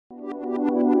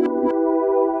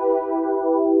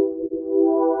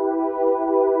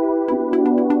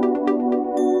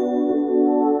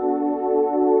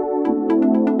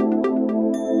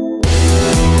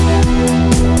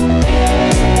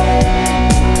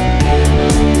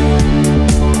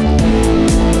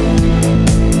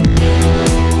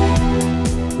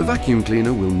vacuum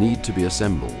cleaner will need to be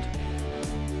assembled.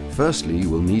 Firstly, you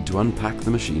will need to unpack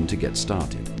the machine to get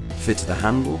started. Fit the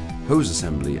handle, hose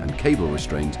assembly and cable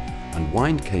restraint and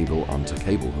wind cable onto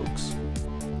cable hooks.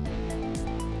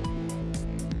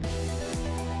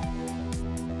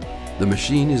 The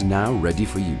machine is now ready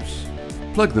for use.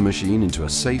 Plug the machine into a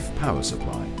safe power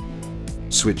supply.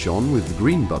 Switch on with the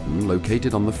green button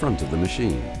located on the front of the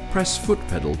machine. Press foot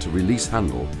pedal to release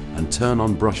handle and turn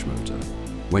on brush motor.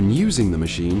 When using the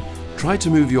machine, try to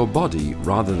move your body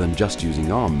rather than just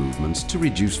using arm movements to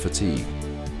reduce fatigue.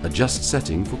 Adjust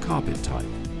setting for carpet type.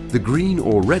 The green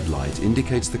or red light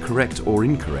indicates the correct or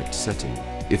incorrect setting.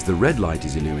 If the red light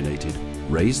is illuminated,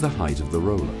 raise the height of the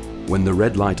roller. When the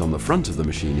red light on the front of the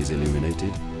machine is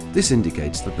illuminated, this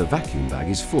indicates that the vacuum bag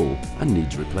is full and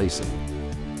needs replacing.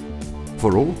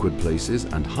 For awkward places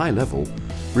and high level,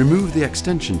 remove the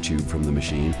extension tube from the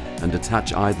machine and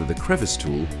attach either the crevice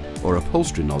tool or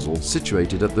upholstery nozzle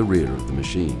situated at the rear of the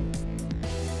machine.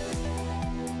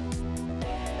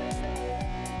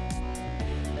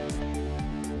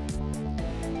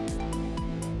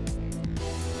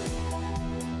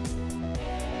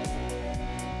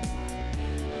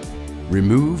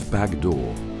 Remove bag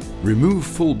door. Remove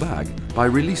full bag by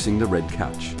releasing the red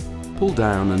catch. Pull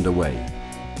down and away.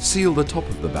 Seal the top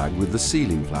of the bag with the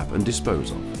sealing flap and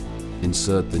dispose of.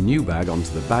 Insert the new bag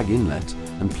onto the bag inlet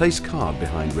and place card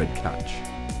behind red catch.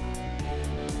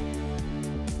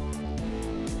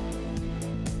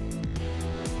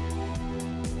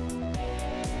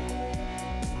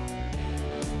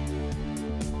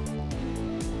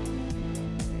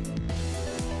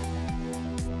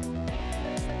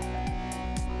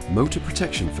 Motor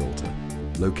protection filter,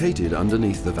 located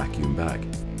underneath the vacuum bag.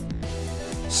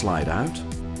 Slide out.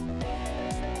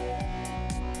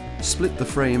 Split the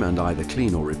frame and either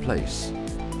clean or replace.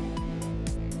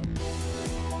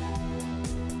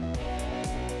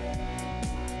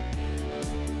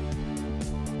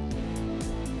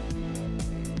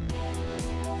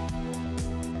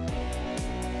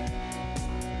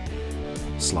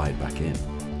 Slide back in.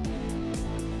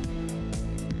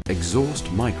 Exhaust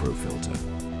microfilter,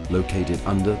 located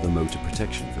under the motor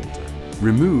protection filter.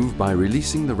 Remove by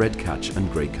releasing the red catch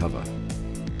and grey cover.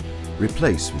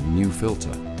 Replace with new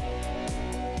filter.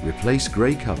 Replace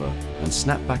grey cover and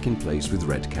snap back in place with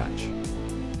red catch.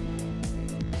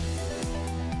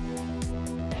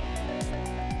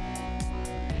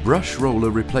 Brush roller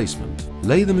replacement.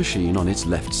 Lay the machine on its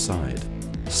left side.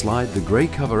 Slide the grey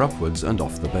cover upwards and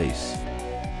off the base.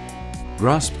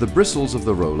 Grasp the bristles of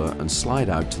the roller and slide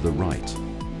out to the right.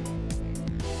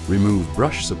 Remove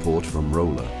brush support from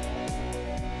roller.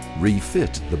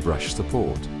 Refit the brush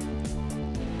support.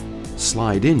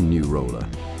 Slide in new roller,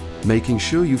 making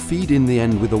sure you feed in the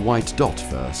end with a white dot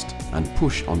first and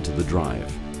push onto the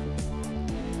drive.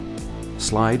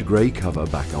 Slide grey cover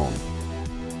back on.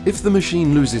 If the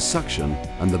machine loses suction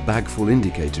and the bag full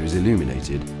indicator is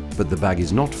illuminated, but the bag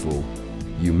is not full,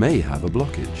 you may have a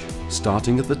blockage.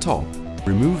 Starting at the top,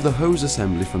 remove the hose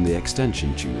assembly from the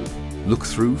extension tube. Look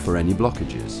through for any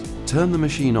blockages. Turn the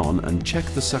machine on and check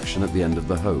the suction at the end of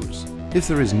the hose. If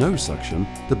there is no suction,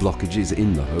 the blockage is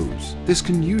in the hose. This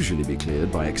can usually be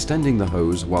cleared by extending the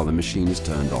hose while the machine is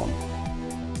turned on,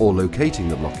 or locating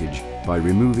the blockage by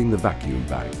removing the vacuum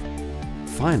bag.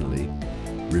 Finally,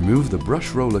 remove the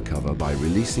brush roller cover by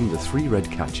releasing the 3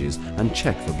 red catches and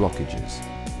check for blockages.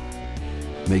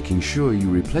 Making sure you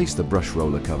replace the brush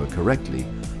roller cover correctly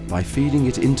by feeding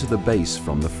it into the base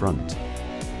from the front.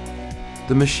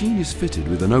 The machine is fitted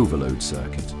with an overload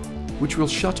circuit, which will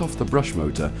shut off the brush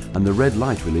motor and the red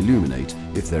light will illuminate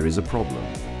if there is a problem.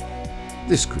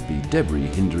 This could be debris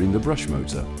hindering the brush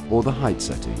motor or the height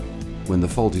setting. When the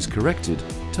fault is corrected,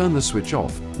 turn the switch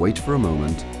off, wait for a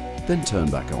moment, then turn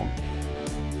back on.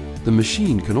 The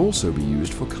machine can also be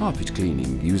used for carpet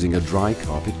cleaning using a dry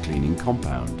carpet cleaning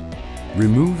compound.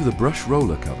 Remove the brush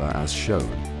roller cover as shown.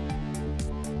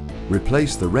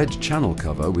 Replace the red channel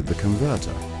cover with the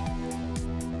converter.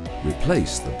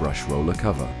 Replace the brush roller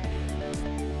cover.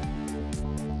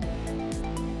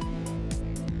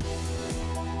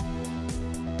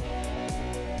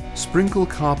 Sprinkle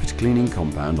carpet cleaning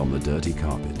compound on the dirty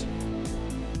carpet.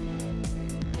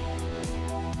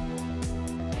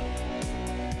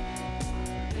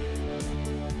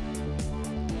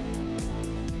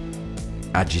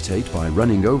 Agitate by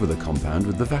running over the compound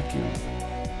with the vacuum.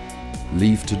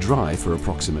 Leave to dry for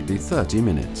approximately 30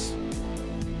 minutes.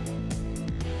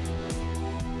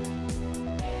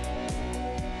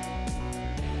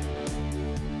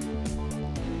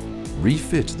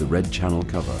 Refit the red channel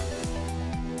cover.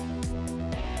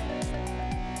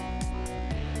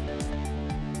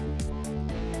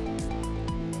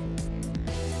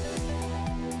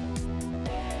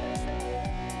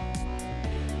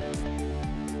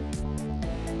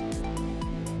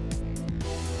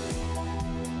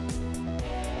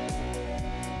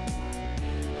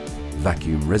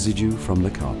 Vacuum residue from the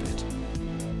carpet.